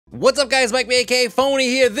What's up, guys? Mike aka Phony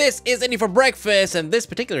here. This is Indie for Breakfast, and this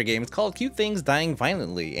particular game is called Cute Things Dying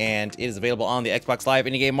Violently, and it is available on the Xbox Live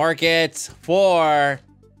Indie Game Market for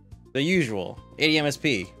the usual 80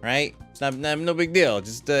 MSP, right? It's not no big deal.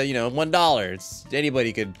 Just you know, $1.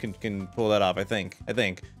 Anybody can pull that off, I think.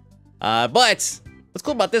 But what's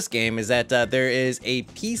cool about this game is that there is a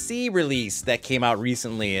PC release that came out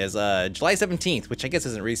recently as July 17th, which I guess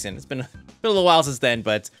isn't recent. It's been a little while since then,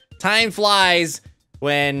 but time flies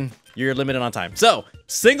when you're limited on time. So,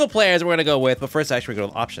 single players we're gonna go with, but first actually we go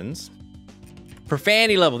with options.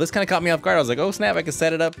 Profanity level, this kind of caught me off guard. I was like, oh snap, I can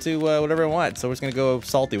set it up to whatever I want. So we're just gonna go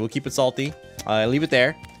salty. We'll keep it salty. Leave it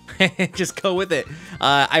there. Just go with it.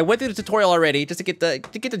 I went through the tutorial already just to get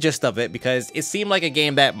the gist of it, because it seemed like a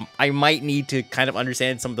game that I might need to kind of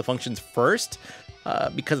understand some of the functions first,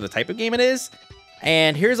 because of the type of game it is.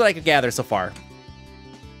 And here's what I could gather so far.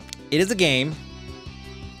 It is a game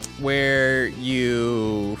where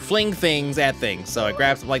you fling things at things. So I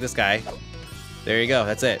grabbed something like this guy. There you go.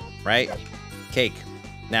 That's it, right? Cake.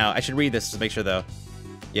 Now I should read this to make sure though.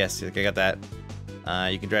 Yes, okay, I got that.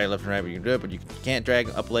 You can drag left and right, but you can do it, but you can't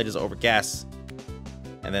drag up ledges over gas.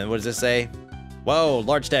 And then what does this say? Whoa,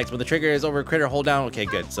 large text. When the trigger is over a critter, hold down. Okay,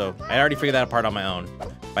 good. So I already figured that apart on my own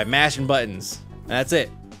by mashing buttons. And that's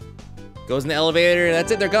it. Goes in the elevator, and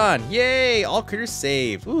that's it. They're gone. Yay! All critters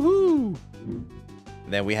saved. Woohoo!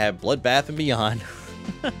 Then we have Bloodbath and Beyond.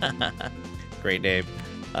 Great name.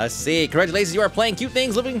 Let's see. Congratulations, you are playing Cute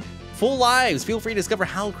Things, living full lives. Feel free to discover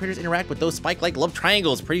how critters interact with those spike-like love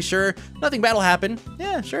triangles. Pretty sure nothing bad will happen.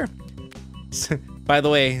 Yeah, sure. By the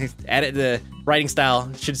way, added the writing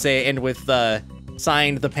style should say end with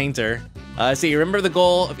signed the painter. See, remember the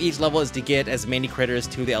goal of each level is to get as many critters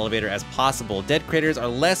to the elevator as possible. Dead critters are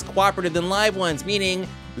less cooperative than live ones, meaning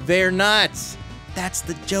they're not. That's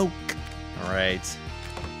the joke. All right.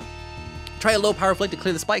 Try a low power flick to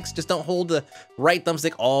clear the spikes. Just don't hold the right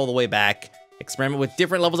thumbstick all the way back. Experiment with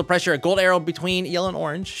different levels of pressure. A gold arrow between yellow and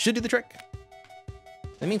orange should do the trick. In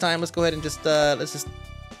the meantime, let's go ahead and just,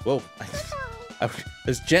 whoa.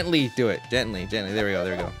 Let's gently do it. Gently. There we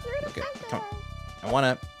go. Okay, come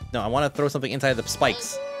on. I wanna throw something inside the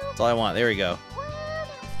spikes. That's all I want. There we go.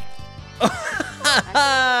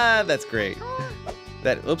 That's great.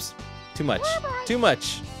 Oops, too much.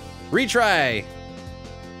 Retry.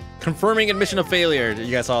 Confirming admission of failure.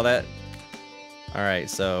 You guys saw that? All right,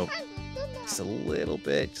 so just a little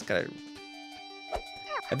bit. Just gotta.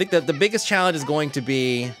 I think that the biggest challenge is going to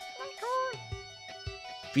be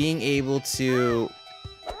being able to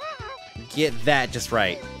get that just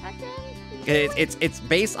right. It's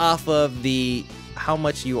based off of how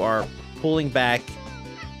much you are pulling back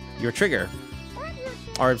your trigger,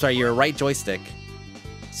 or I'm sorry, your right joystick.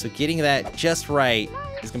 So getting that just right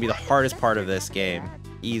is gonna be the hardest part of this game.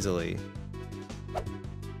 Easily.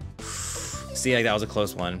 See, like that was a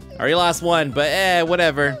close one. Already lost one, but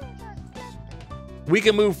whatever. We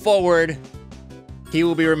can move forward. He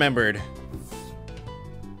will be remembered.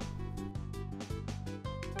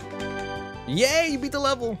 Yay, you beat the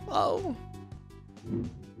level. Oh.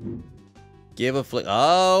 Give a flick.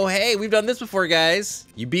 Oh, hey, we've done this before, guys.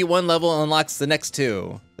 You beat one level and unlocks the next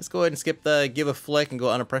two. Let's go ahead and skip the give a flick and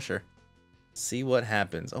go under pressure. See what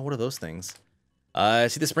happens. Oh, what are those things?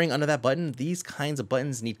 See the spring under that button? These kinds of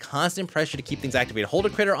buttons need constant pressure to keep things activated. Hold a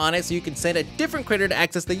critter on it so you can send a different critter to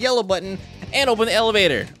access the yellow button and open the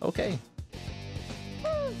elevator. Okay.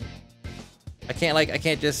 I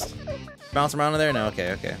can't just bounce around in there? No,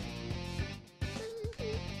 okay.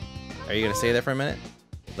 Are you gonna stay there for a minute?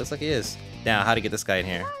 Looks like he is. Now, how to get this guy in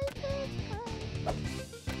here?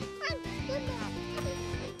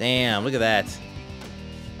 Damn, look at that.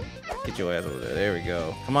 Get your ass over there. There we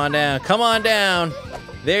go. Come on down.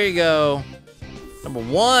 There you go. Number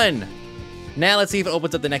one. Now let's see if it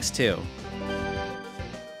opens up the next two.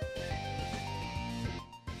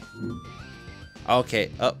 Okay.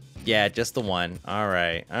 Oh, yeah, just the one. All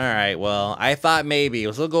right. Well, I thought maybe.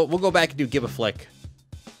 We'll go back and do give a flick.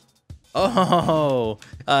 Oh,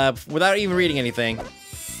 without even reading anything.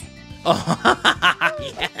 Oh,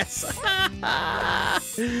 yes.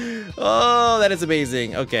 Oh, that is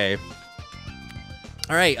amazing. Okay.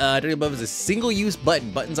 All right. Directly above is a single-use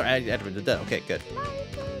button. Buttons are added. Okay, good.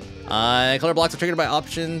 Color blocks are triggered by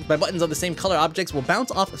buttons of the same color. Objects will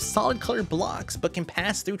bounce off of solid colored blocks, but can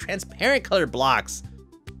pass through transparent colored blocks.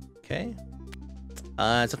 Okay.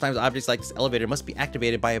 Sometimes objects like this elevator must be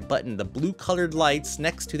activated by a button. The blue colored lights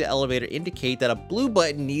next to the elevator indicate that a blue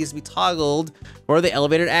button needs to be toggled for the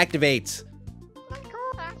elevator to activate.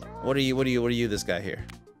 What are you, this guy here?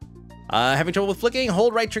 Having trouble with flicking?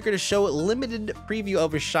 Hold right trigger to show limited preview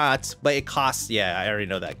of your shots, but it costs, yeah, I already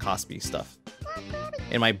know that, costs me stuff.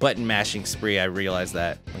 In my button mashing spree, I realized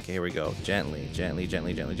that. Okay, here we go. Gently, gently,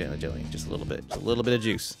 gently, gently, gently, gently. Just a little bit. Just a little bit of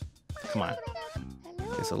juice. Come on.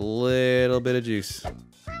 Just a little bit of juice.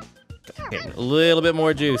 Okay, a little bit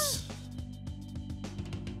more juice.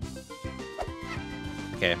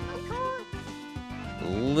 Okay. A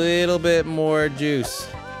little bit more juice.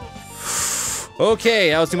 Okay,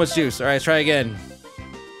 that was too much juice. All right, let's try again.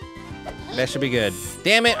 That should be good.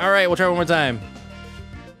 Damn it. All right, we'll try one more time.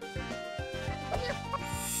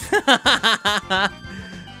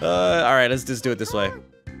 All right, let's just do it this way.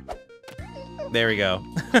 There we go.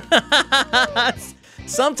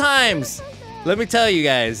 Sometimes, let me tell you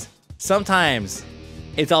guys, sometimes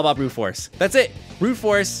it's all about brute force. That's it. Brute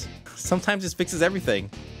force sometimes just fixes everything.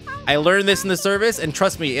 I learned this in the service, and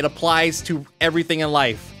trust me, it applies to everything in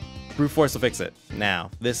life. Brute force will fix it.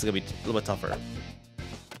 Now, this is gonna be a little bit tougher.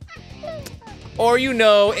 Or you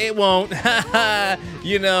know, it won't.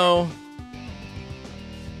 You know.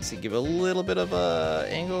 Let's see, give it a little bit of a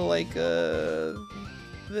angle like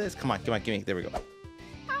this. Come on, come on, give me. There we go.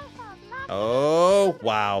 Oh,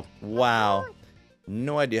 wow, wow.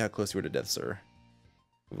 No idea how close you were to death, sir.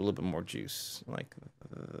 Give a little bit more juice, like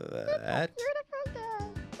that.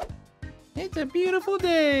 It's a beautiful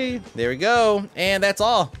day. There we go, and that's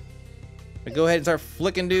all. We go ahead and start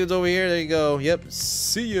flicking dudes over here. There you go. Yep.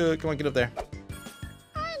 See ya. Come on, get up there.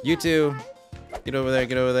 You two, get over there.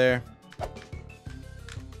 Get over there.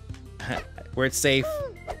 Where it's safe,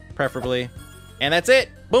 preferably. And that's it.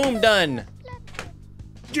 Boom, done.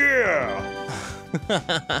 Yeah.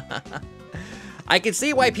 I can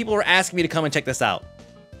see why people were asking me to come and check this out.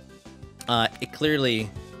 It clearly,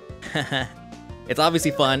 it's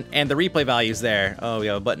obviously fun, and the replay value's there. Oh, we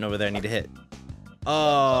have a button over there I need to hit.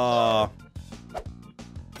 Oh.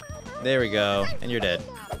 There we go. And you're dead.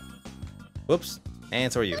 Whoops.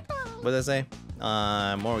 And so are you. What did I say?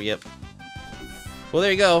 More, yep. Well,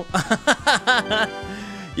 there you go.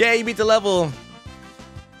 Yeah, you beat the level.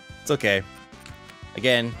 It's okay.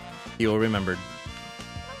 Again, he will remembered.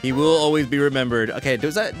 He will always be remembered. Okay,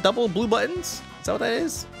 does that double blue buttons? Is that what that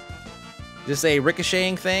is? Just a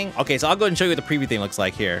ricocheting thing? Okay, so I'll go ahead and show you what the preview thing looks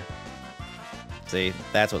like here. See,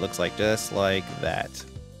 that's what it looks like, just like that.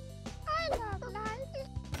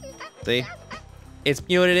 See? It's,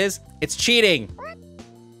 you know what it is? It's cheating.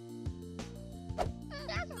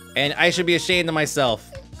 And I should be ashamed of myself.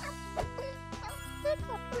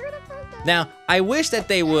 Now, I wish that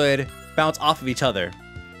they would bounce off of each other.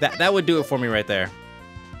 That would do it for me right there.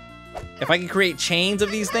 If I could create chains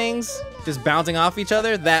of these things, just bouncing off each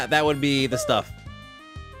other, that would be the stuff.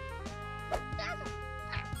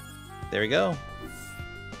 There we go.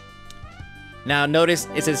 Now notice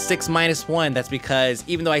it says 6 - 1. That's because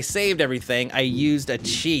even though I saved everything, I used a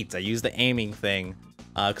cheat. I used the aiming thing.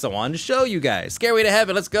 Because I wanted to show you guys. Stairway to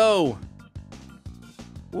Heaven, let's go.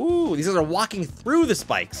 Ooh, these guys are walking through the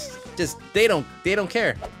spikes. Just, they don't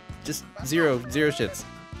care. Just zero shits.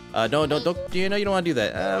 Don't, you know you don't want to do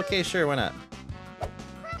that. Okay, sure, why not?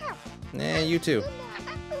 Nah, you too.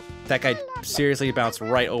 That guy seriously bounced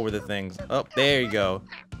right over the things. Oh, there you go.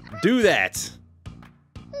 Do that.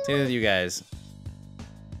 Same with you guys.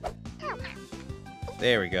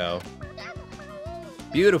 There we go.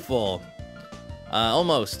 Beautiful.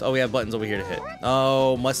 Almost. Oh, we have buttons over here to hit.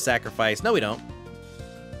 Oh, must sacrifice. No, we don't.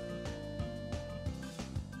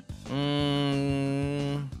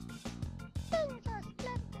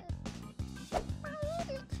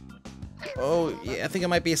 Oh, yeah, I think it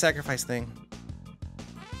might be a sacrifice thing.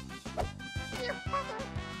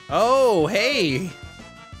 Oh, hey!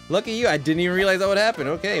 Look at you, I didn't even realize that would happen.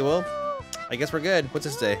 Okay, well, I guess we're good. What's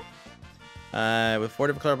this day? With 4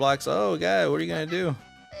 different color blocks. Oh, God, what are you gonna do?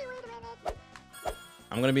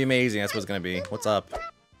 I'm gonna be amazing, that's what it's gonna be. What's up?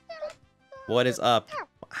 What is up?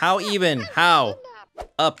 How even? How?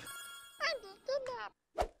 Up.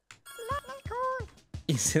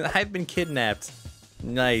 I've been kidnapped.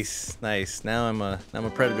 Nice, nice. Now I'm a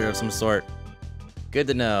predator of some sort. Good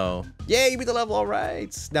to know. Yeah, you beat the level, all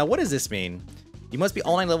right. Now, what does this mean? You must be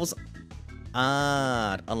all 9 levels.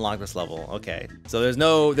 Ah, unlock this level. Okay, so there's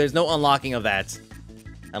no unlocking of that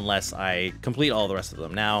unless I complete all the rest of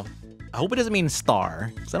them. Now, I hope it doesn't mean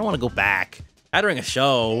star, because I don't want to go back. I'm doing a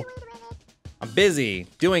show. I'm busy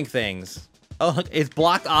doing things. Oh, look, it's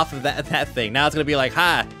blocked off of that thing. Now it's gonna be like,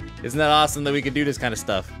 ha, isn't that awesome that we could do this kind of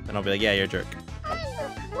stuff? And I'll be like, yeah, you're a jerk.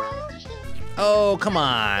 Oh, come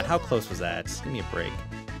on. How close was that? Give me a break.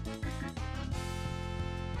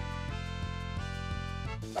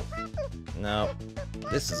 No.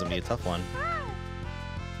 This is gonna be a tough one.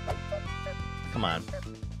 Come on.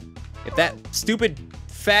 If that stupid,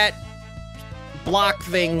 fat block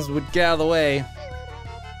things would get out of the way.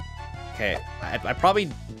 Okay, I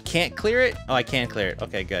probably can't clear it. Oh, I can clear it.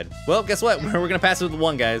 Okay, good. Well, guess what? We're gonna pass it with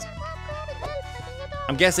one, guys.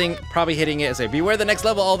 I'm guessing probably hitting it. Say, beware the next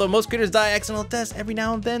level. Although most critters die accidental deaths, every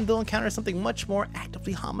now and then they'll encounter something much more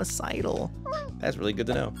actively homicidal. That's really good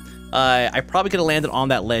to know. I probably could have landed on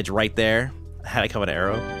that ledge right there had I come with an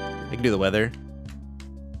arrow. I can do the weather.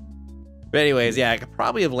 But anyways, yeah, I could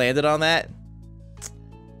probably have landed on that.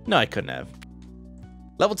 No, I couldn't have.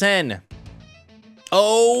 Level 10.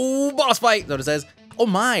 Oh, boss fight. That's what it says. Oh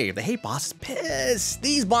my, the hate boss is pissed.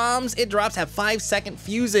 These bombs it drops have 5-second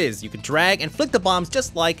fuses. You can drag and flick the bombs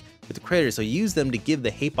just like with the critters, so use them to give the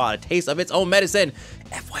hate bot a taste of its own medicine.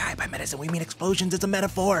 FYI, by medicine, we mean explosions. It's a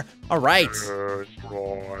metaphor. All right.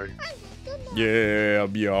 Yeah,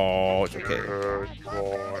 biatch. Okay.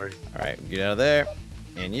 All right, get out of there.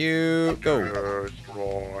 And you go.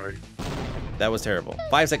 That was terrible.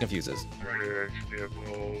 5-second fuses.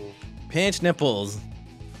 Pinch nipples.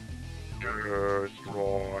 There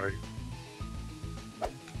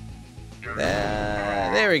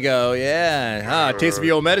we go. Yeah. Ah, taste of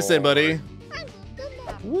your own medicine, buddy.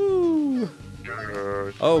 Woo.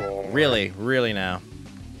 Oh, really? Really now?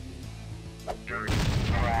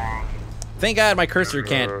 Thank God my cursor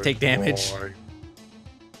can't take damage.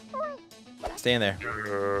 Stay in there.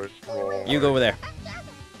 You go over there.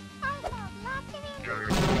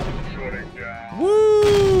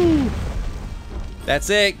 Woo!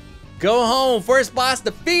 That's it. Go home. First boss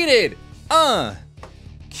defeated.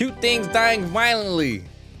 Cute things dying violently.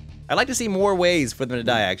 I'd like to see more ways for them to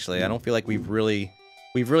die, actually. I don't feel like we've really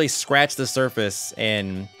scratched the surface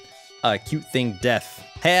in cute thing death.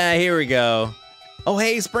 Hey, here we go. Oh,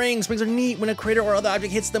 hey, springs. Springs are neat. When a critter or other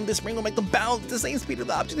object hits them, the spring will make them bounce at the same speed of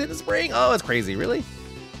the object hit the spring. Oh, that's crazy. Really?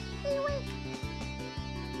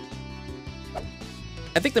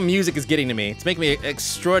 I think the music is getting to me. It's making me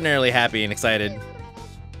extraordinarily happy and excited.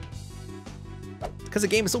 Because the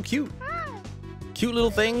game is so cute. Cute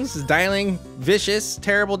little things, dialing vicious,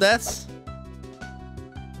 terrible deaths.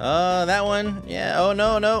 That one. Yeah. Oh,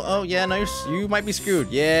 no, no. Oh, yeah, no, you might be screwed.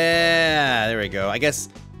 Yeah, there we go. I guess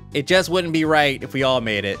it just wouldn't be right if we all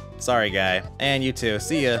made it. Sorry, guy. And you too.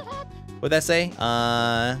 See ya. What'd that say?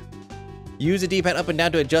 Use the D-pad up and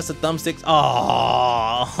down to adjust the thumbsticks.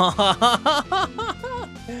 Oh.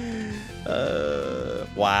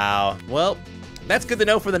 Wow. Well, that's good to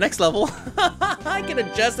know for the next level. I can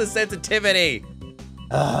adjust the sensitivity.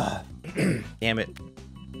 Damn it.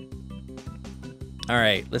 All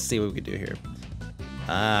right, let's see what we can do here.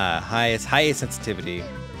 Highest sensitivity.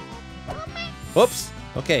 Whoops.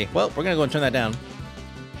 Okay, well, we're gonna go and turn that down.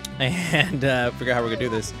 And figure out how we're gonna do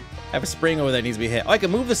this. I have a spring over there that needs to be hit. Oh, I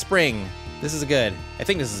can move the spring. This is good. I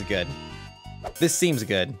think this is good. This seems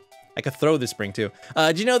good. I could throw this spring too.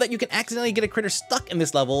 Do you know that you can accidentally get a critter stuck in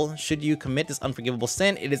this level should you commit this unforgivable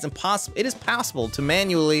sin? It is possible to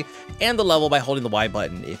manually end the level by holding the Y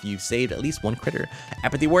button if you've saved at least one critter.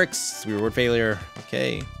 Apathy works. We reward failure.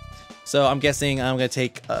 Okay. So I'm guessing I'm gonna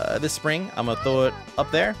take this spring. I'm gonna throw it up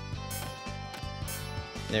there.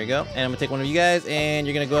 There we go. And I'm gonna take one of you guys, and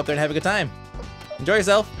you're gonna go up there and have a good time. Enjoy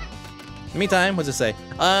yourself. In the meantime, what's it say?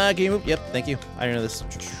 Can you move? Yep. Thank you. I didn't know this.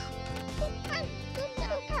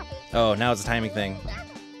 Oh, now it's a timing thing.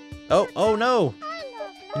 Oh, oh no.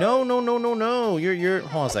 No, no, no, no, no. You're,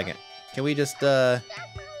 hold on a second. Can we just, let's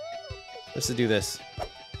just do this.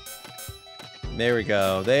 There we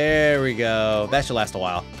go. There we go. That should last a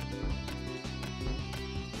while.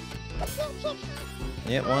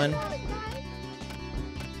 Yep, one.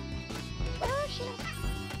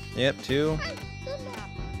 Yep, two.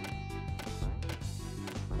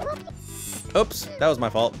 Oops, that was my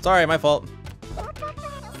fault. Sorry, my fault.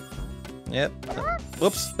 Yep.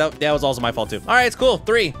 Whoops, that was also my fault too. All right, it's cool.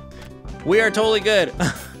 3. We are totally good.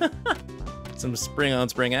 Some spring on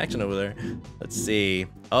spring action over there. Let's see.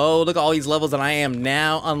 Oh, look at all these levels that I am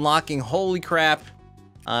now unlocking. Holy crap.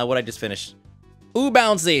 What I just finished. Ooh,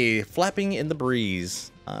 bouncy. Flapping in the breeze.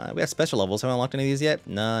 We have special levels. Haven't unlocked any of these yet?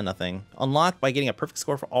 No, nothing. Unlocked by getting a perfect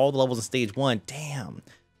score for all the levels in stage 1. Damn.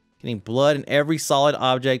 Getting blood in every solid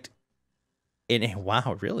object.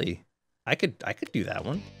 Wow, really? I could do that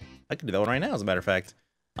one. I could do that one right now, as a matter of fact.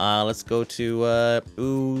 Let's go to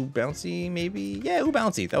Ooh Bouncy, maybe? Yeah, Ooh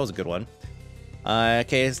Bouncy. That was a good one.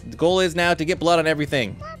 Okay, the goal is now to get blood on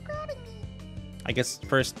everything. I guess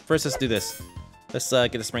first let's do this. Let's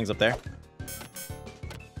get the springs up there.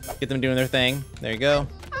 Get them doing their thing. There you go.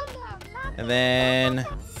 And then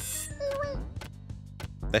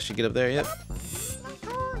that should get up there. Yep.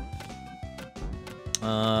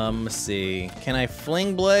 Let's see. Can I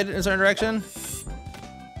fling blood in a certain direction?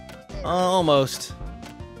 Almost.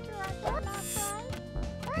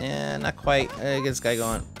 Yeah, not quite. Get this guy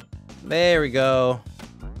going. There we go.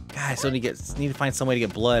 God, I still need to find some way to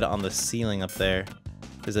get blood on the ceiling up there.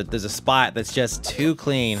 There's a spot that's just too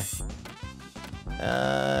clean.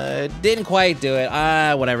 Didn't quite do it.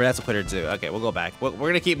 Whatever, that's a quitter too. Okay, we'll go back. We're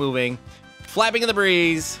gonna keep moving. Flapping in the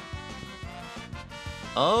breeze.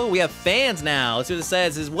 Oh, we have fans now. Let's see what it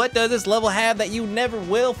says. Is what does this level have that you never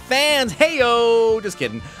will? Fans. Heyo. Just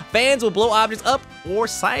kidding. Fans will blow objects up or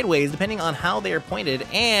sideways depending on how they are pointed,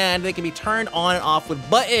 and they can be turned on and off with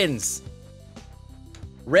buttons.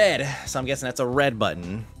 Red. So I'm guessing that's a red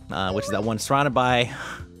button, which is that one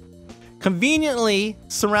conveniently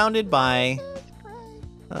surrounded by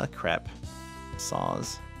crap.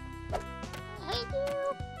 Saws.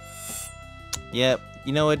 Yep.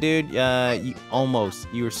 You know what, dude?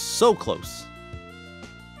 You were so close.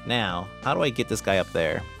 Now, how do I get this guy up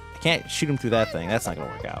there? I can't shoot him through that thing. That's not gonna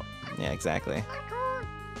work out. Yeah, exactly.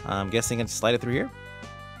 I'm guessing I can slide it through here.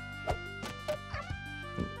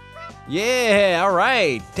 Yeah, all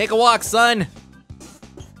right. Take a walk, son.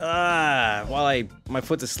 While my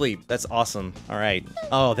foot's asleep. That's awesome. All right.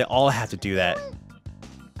 Oh, they all have to do that.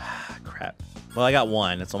 Crap. Well, I got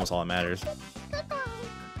one. That's almost all that matters.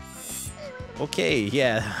 Okay,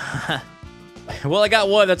 yeah. Well, I got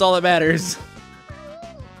one. That's all that matters.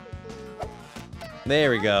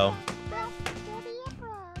 There we go.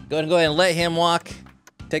 Go ahead and let him walk.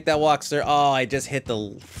 Take that walk, sir. Oh, I just hit the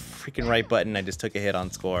freaking right button. I just took a hit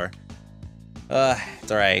on score.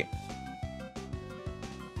 It's all right.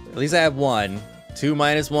 At least I have one. 2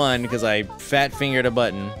 minus 1 because I fat fingered a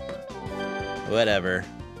button. Whatever.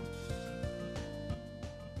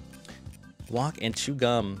 Walk and chew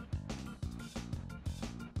gum.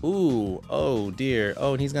 Ooh, oh dear.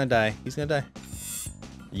 Oh, and he's gonna die. He's gonna die.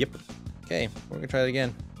 Yep. Okay, we're gonna try it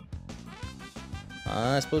again.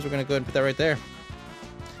 I suppose we're gonna go ahead and put that right there.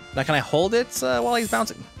 Now, can I hold it while he's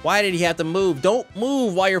bouncing? Why did he have to move? Don't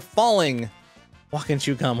move while you're falling. Walk and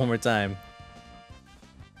chew gum one more time.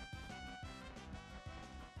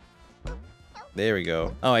 There we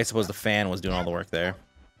go. Oh, I suppose the fan was doing all the work there.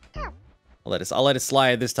 I'll let it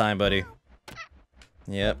slide this time, buddy.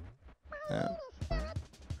 Yep.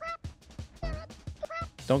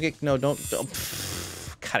 Don't.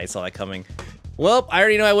 God, I saw that coming. Well, I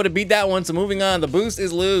already know I would have beat that one, so moving on. The boost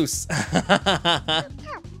is loose. I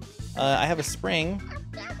have a spring.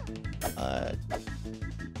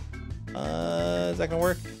 Is that gonna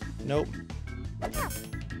work? Nope.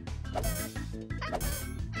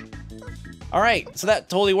 All right, so that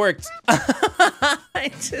totally worked. I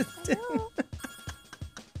just didn't.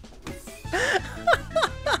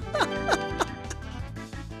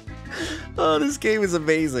 Oh, this game is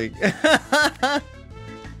amazing.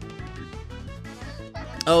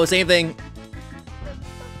 Oh, same thing.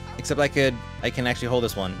 Except I can actually hold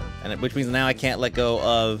this one, which means now I can't let go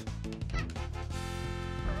of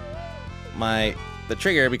the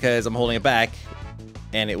trigger because I'm holding it back,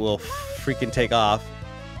 and it will freaking take off.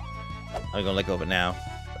 I'm gonna let go of it now.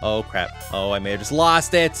 Oh crap! Oh, I may have just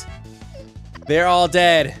lost it. They're all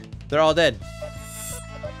dead. They're all dead.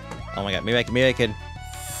 Oh my god! Maybe I could.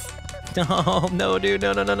 No, dude!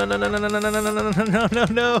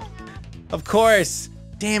 No! Of course!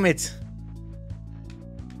 Damn it!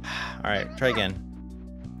 All right, try again.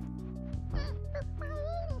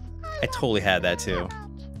 I totally had that too.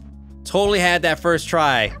 Totally had that first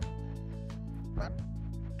try.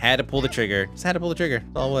 Had to pull the trigger. Just had to pull the trigger.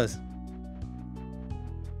 That's all it was.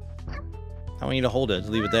 I want you to hold it. Just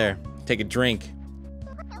leave it there. Take a drink.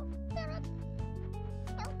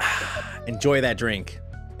 Enjoy that drink.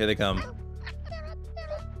 Here they come.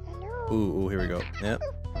 Ooh, here we go. Yep.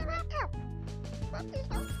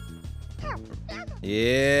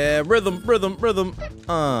 Yeah, rhythm.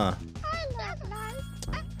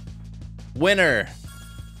 Winner.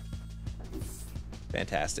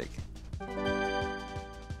 Fantastic.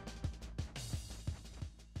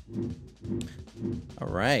 All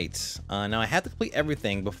right. Now I have to complete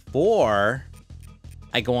everything before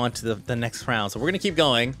I go on to the next round. So we're gonna keep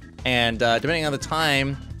going, and depending on the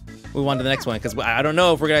time, move on to the next one, because I don't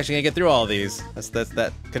know if we're actually gonna get through all of these.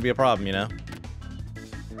 That could be a problem, you know.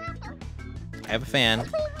 I have a fan,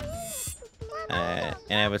 and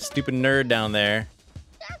I have a stupid nerd down there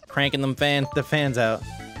cranking the fans out.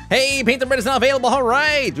 Hey, Paint the Bread is not available. All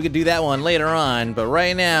right, we could do that one later on, but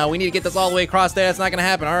right now we need to get this all the way across there. That's not gonna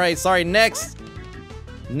happen. All right, sorry. Next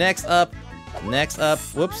up.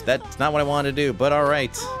 Whoops, that's not what I wanted to do, but all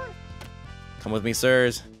right. Come with me,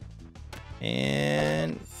 sirs.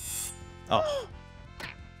 And oh,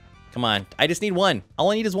 come on. I just need one.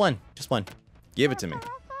 All I need is one. Just one. Give it to me.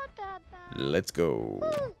 Let's go.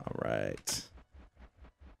 All right.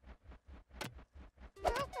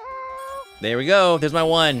 There we go. There's my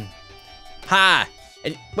one. Ha!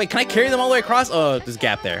 And wait, can I carry them all the way across? Oh, there's a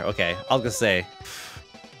gap there. Okay, I'll just say.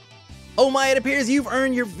 Oh my, it appears you've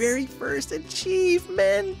earned your very first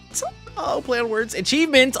achievement. Oh, play on words.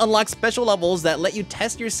 Achievements unlock special levels that let you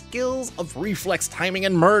test your skills of reflex, timing,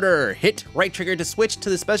 and murder. Hit right trigger to switch to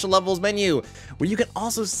the special levels menu, where you can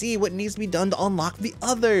also see what needs to be done to unlock the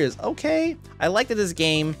others. Okay, I like that this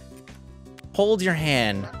game holds your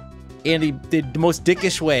hand in the most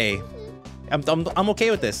dickish way. I'm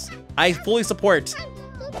okay with this. I fully support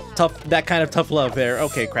that kind of tough love there.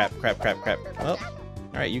 Okay, crap. Oh, all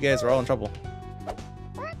right, you guys are all in trouble.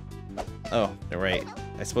 Oh, they're right.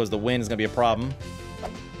 I suppose the wind is gonna be a problem.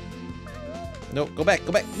 Nope, go back.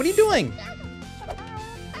 What are you doing?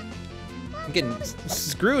 I'm getting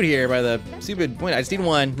screwed here by the stupid wind. I just need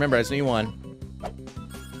one. Remember, I just need one.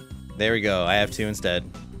 There we go. I have two instead.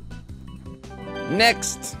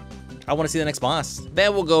 Next, I want to see the next boss.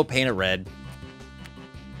 Then we'll go paint it red.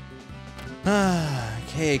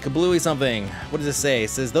 Okay, kablooey something. What does it say? It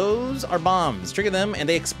says those are bombs. Trigger them and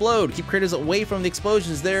they explode. Keep critters away from the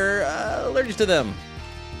explosions. They're allergic to them.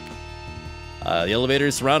 The elevator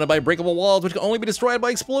is surrounded by breakable walls, which can only be destroyed by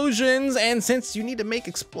explosions. And since you need to make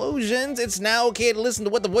explosions, it's now okay to listen to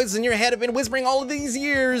what the voices in your head have been whispering all of these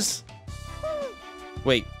years.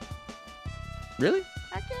 Wait. Really?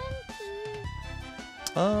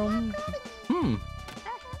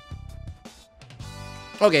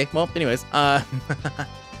 Okay, well, anyways,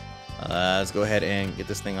 let's go ahead and get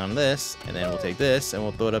this thing on this, and then we'll take this and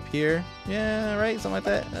we'll throw it up here. Yeah, right, something like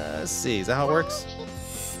that. Let's see, is that how it works?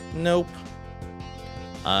 Nope.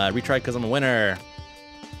 Retry because I'm a winner.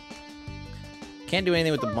 Can't do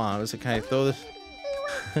anything with the bomb, so can I throw this?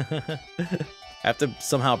 I have to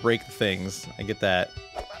somehow break the things. I get that.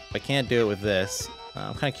 I can't do it with this.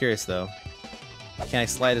 I'm kind of curious though. Can I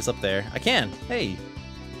slide this up there? I can. Hey,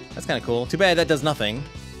 that's kind of cool. Too bad that does nothing.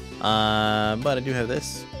 But I do have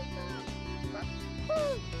this.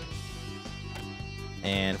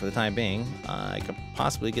 And for the time being, I could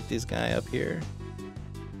possibly get this guy up here.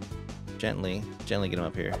 Gently get him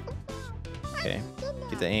up here. Okay,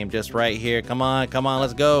 get the aim just right here. Come on,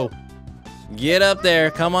 let's go. Get up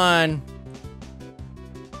there, come on.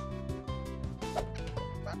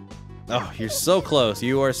 Oh, you're so close.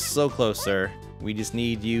 You are so close, sir. We just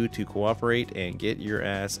need you to cooperate and get your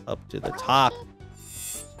ass up to the top.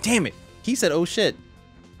 Damn it. He said, oh shit.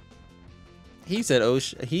 He said, oh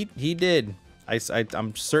sh. He did.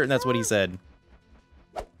 I'm certain that's what he said.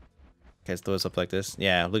 Okay, let's throw this up like this.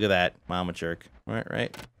 Yeah, look at that. Wow, I'm a jerk.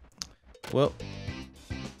 Right. Well,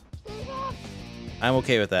 I'm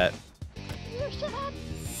okay with that.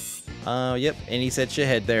 Yep, and he said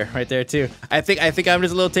shithead there, right there too. I think I'm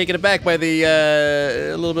just a little taken aback by the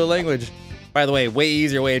a little bit of language. By the way, way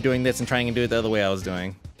easier way of doing this and trying to do it the other way I was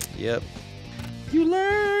doing. Yep. You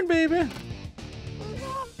learn, baby.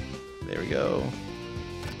 There we go.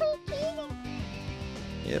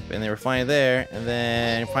 Yep, and they were fine there, and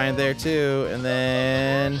then fine there too, and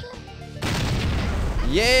then...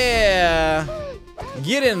 Yeah!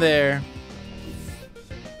 Get in there!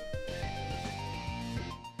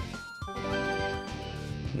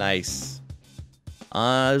 Nice.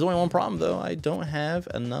 There's only one problem though. I don't have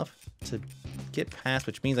enough to get past,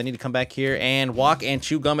 which means I need to come back here and walk and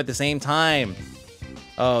chew gum at the same time.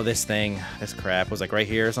 Oh, this crap was like right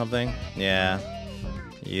here or something. Yeah.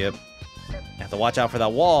 Yep. I have to watch out for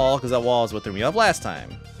that wall, because that wall is what threw me off last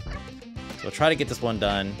time. So I'll try to get this one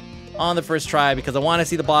done on the first try, because I want to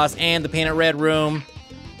see the boss and the painted red room.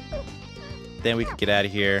 Then we can get out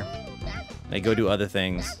of here and go do other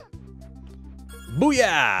things.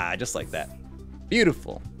 Booyah! Just like that.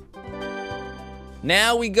 Beautiful.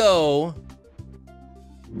 Now we go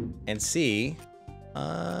and see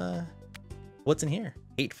what's in here.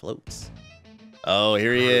 8 floats. Oh,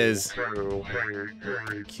 here he is.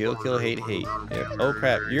 Kill, hate. Yep. Oh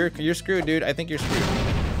crap, you're screwed, dude. I think you're screwed.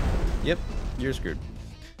 Yep, you're screwed.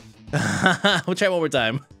 We'll try it one more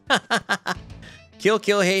time. Kill,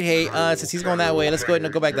 hate. Since he's going that way, let's go ahead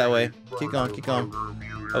and go back that way. Keep going.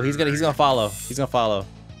 Oh, he's gonna follow.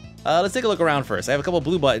 Let's take a look around first. I have a couple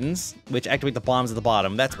blue buttons, which activate the bombs at the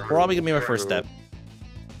bottom. That's probably gonna be my first step.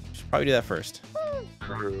 Should probably do that first.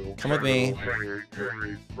 Come with me.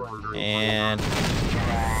 And...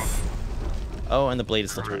 oh, and the blade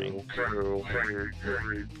is still turning.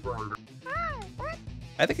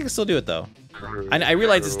 I think I can still do it, though. I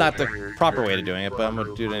realize it's not the proper way to doing it, but I'm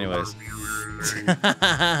gonna do it anyways.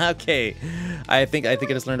 Okay. I think I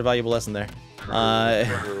just learned a valuable lesson there.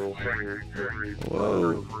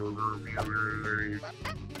 Whoa.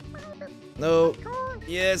 No.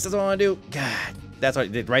 Yes, that's what I want to do. God. That's what I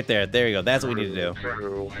did right there. There you go. That's what we need to do.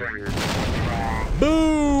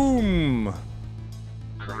 Boom! Boom!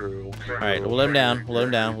 Alright, we'll let him down. We'll let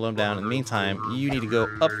him down. We'll let him down. In the meantime, you need to go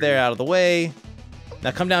up there out of the way.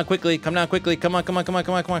 Now come down quickly. Come down quickly. Come on, come on, come on,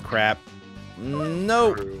 come on, come on. Crap.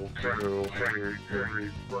 No.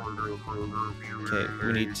 Okay,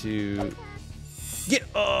 we need to get.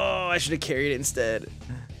 Oh, I should have carried it instead.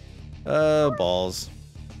 Balls.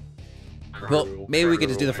 Well, maybe we could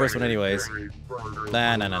just do the first one anyways.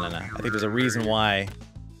 Nah. I think there's a reason why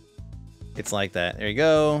it's like that. There you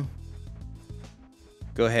go.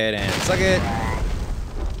 Go ahead and suck it.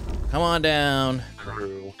 Come on down.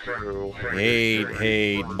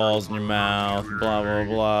 Hate, balls in your mouth, blah, blah,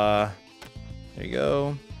 blah. There you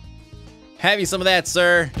go. Have you some of that,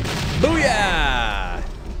 sir? Booyah!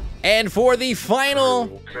 And for the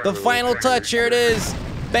final touch, here it is.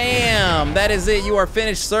 Bam! That is it. You are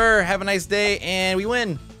finished, sir. Have a nice day, and we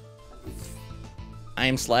win. I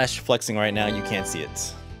am slash flexing right now. You can't see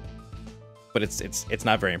it. But it's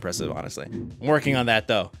not very impressive, honestly. I'm working on that,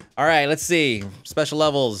 though. All right, let's see. Special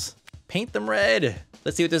levels. Paint them red.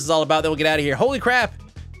 Let's see what this is all about, then we'll get out of here. Holy crap!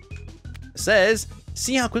 It says,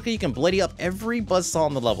 see how quickly you can bloody up every buzzsaw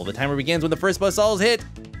on the level. The timer begins when the first buzzsaw is hit.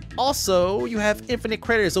 Also, you have infinite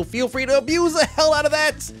credits, so feel free to abuse the hell out of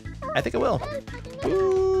that. I think I will.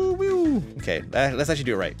 Woo, woo. Okay, let's actually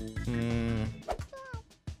do it right.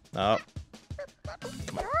 Oh.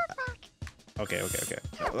 Come on. Okay.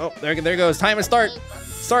 Oh, there goes. Time to start.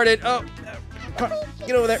 Started. Oh, come on,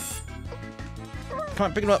 get over there. Come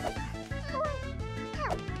on, pick him up.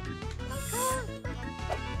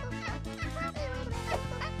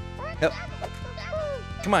 Yep.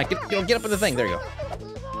 Come on, get up in the thing. There you go.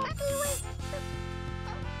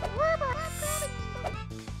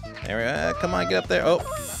 There we go. Come on, get up there. Oh,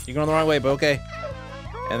 you're going the wrong way, but okay.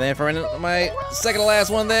 And then for my second to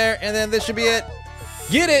last one there, and then this should be it.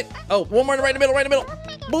 Get it! Oh, one more right in the middle,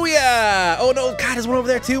 Booyah! Oh no, God, there's one over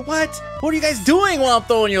there too. What? What are you guys doing while I'm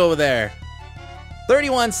throwing you over there?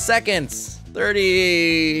 31 seconds.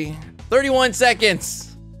 31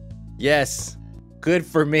 seconds. Yes. Good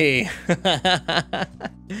for me.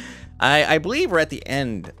 I believe we're at the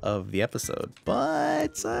end of the episode,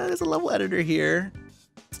 but there's a level editor here.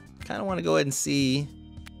 Kind of want to go ahead and see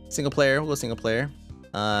single player. We'll go single player.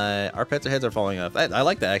 Our pets' heads are falling off. I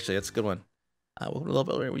like that, actually. That's a good one. What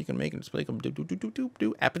level editor you can make and just make them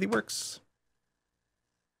do. Apathy works.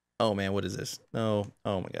 Oh man, what is this? No.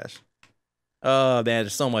 Oh my gosh. Oh man,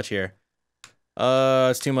 there's so much here.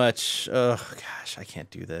 It's too much. Oh gosh, I can't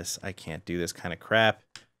do this. I can't do this kind of crap.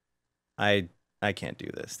 I can't do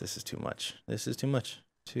this. This is too much. This is too much.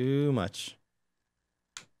 Too much.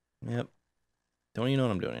 Yep. Don't even know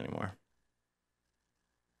what I'm doing anymore.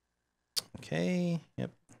 Okay. Yep.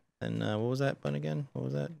 And what was that button again? What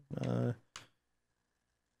was that?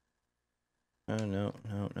 Oh no.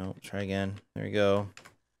 Try again. There we go.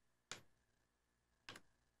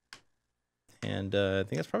 And I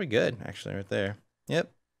think that's probably good, actually, right there.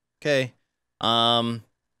 Yep. Okay. There,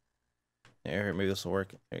 maybe this will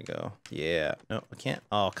work. There you go. Yeah. No, I can't.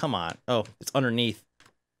 Oh, come on. Oh, it's underneath.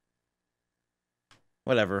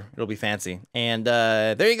 Whatever. It'll be fancy. And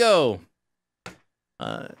there you go.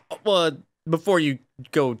 Well, before you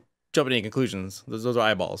go jumping to any conclusions, those are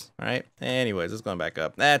eyeballs. All right. Anyways, it's going back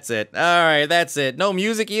up. That's it. All right. That's it. No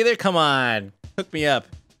music either. Come on. Hook me up.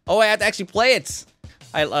 Oh, I have to actually play it.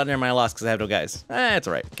 Never mind, I lost because I have no guys. That's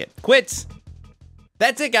all right. Okay, quit.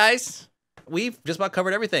 That's it, guys. We've just about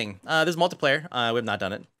covered everything. There's multiplayer. We have not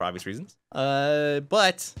done it for obvious reasons.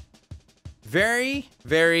 But very,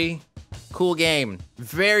 very cool game.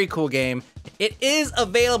 Very cool game. It is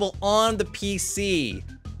available on the PC.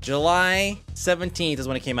 July 17th is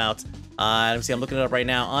when it came out. Let me see, I'm looking it up right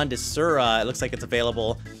now on Desura. It looks like it's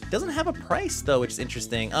available. It doesn't have a price though, which is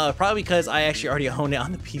interesting. Probably because I actually already own it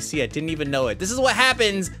on the PC. I didn't even know it. This is what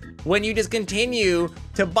happens when you just continue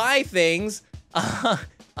to buy things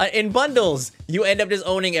in bundles. You end up just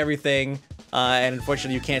owning everything. And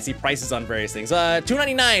unfortunately, you can't see prices on various things.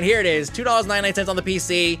 $2.99, here it is. $2.99 on the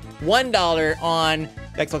PC, $1 on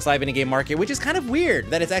the Xbox Live in-game market, which is kind of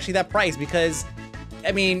weird that it's actually that price because,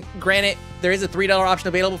 I mean, granted, there is a $3 option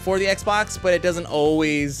available for the Xbox, but it doesn't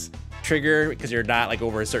always trigger because you're not like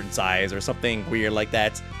over a certain size or something weird like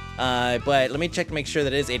that. But let me check to make sure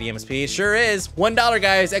that it is 80 MSP. Sure is. $1,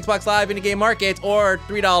 guys, Xbox Live in-game market, or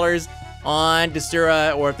 $3 on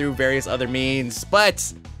Desura or through various other means.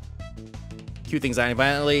 But Cute Things Dying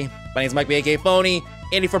Violently. My name is Mike B, aka Phony.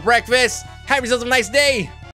 Andy for breakfast. Have yourselves a nice day.